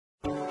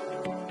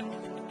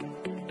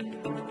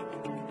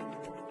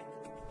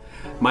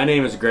My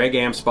name is Greg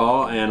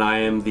Amspaugh, and I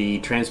am the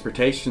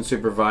Transportation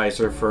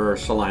Supervisor for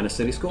Salina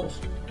City Schools.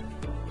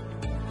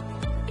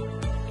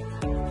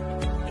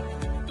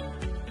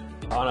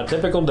 On a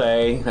typical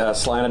day, a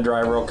Salina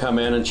driver will come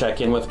in and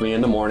check in with me in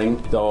the morning.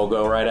 They'll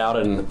go right out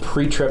and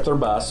pre-trip their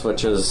bus,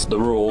 which is the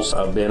rules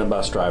of being a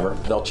bus driver.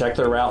 They'll check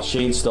their route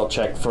sheets, they'll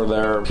check for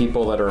their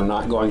people that are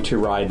not going to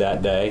ride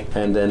that day,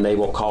 and then they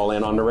will call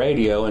in on the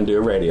radio and do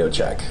a radio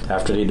check.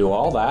 After they do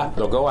all that,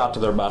 they'll go out to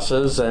their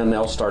buses and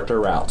they'll start their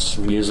routes.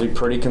 Usually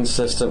pretty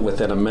consistent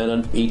within a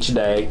minute each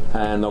day,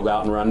 and they'll go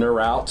out and run their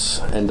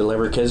routes and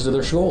deliver kids to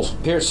their schools.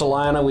 Here at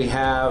Salina, we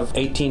have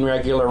 18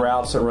 regular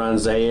routes that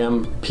runs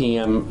AM,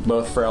 PM,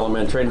 both for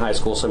elementary and high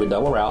school, so we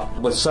double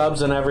route. With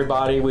subs and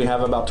everybody, we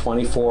have about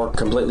 24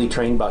 completely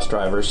trained bus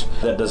drivers.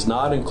 That does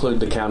not include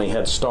the county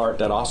head start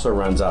that also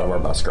runs out of our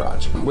bus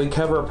garage. We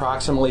cover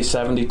approximately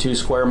 72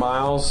 square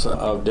miles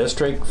of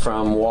district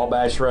from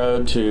Wabash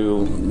Road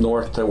to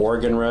north to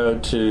Oregon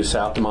Road to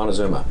south to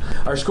Montezuma.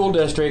 Our school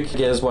district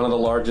is one of the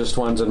largest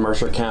ones in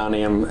Mercer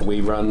County, and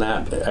we run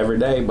that every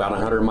day, about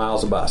 100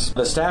 miles a bus.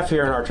 The staff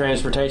here in our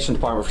transportation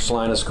department for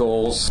Salina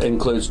Schools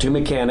includes 2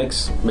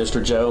 mechanics,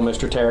 Mr. Joe,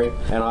 Mr. Terry,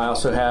 and I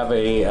also have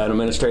an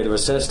administrative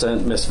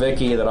assistant, Miss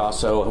Vicky, that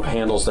also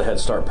handles the Head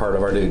Start part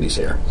of our duties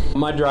here.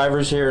 My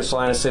drivers here at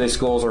Salina City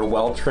Schools are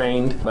well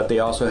trained, but they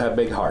also have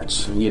big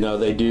hearts. You know,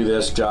 they do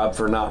this job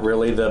for not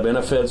really the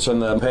benefits and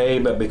the pay,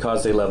 but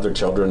because they love their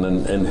children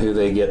and who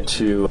they get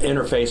to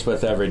interface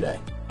with every day.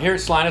 Here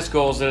at Salina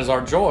Schools, it is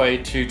our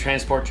joy to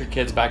transport your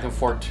kids back and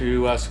forth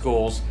to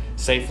schools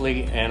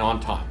safely and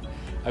on time.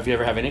 If you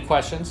ever have any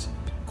questions,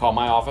 call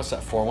my office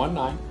at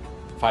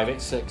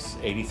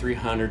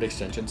 419-586-8300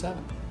 extension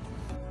 7.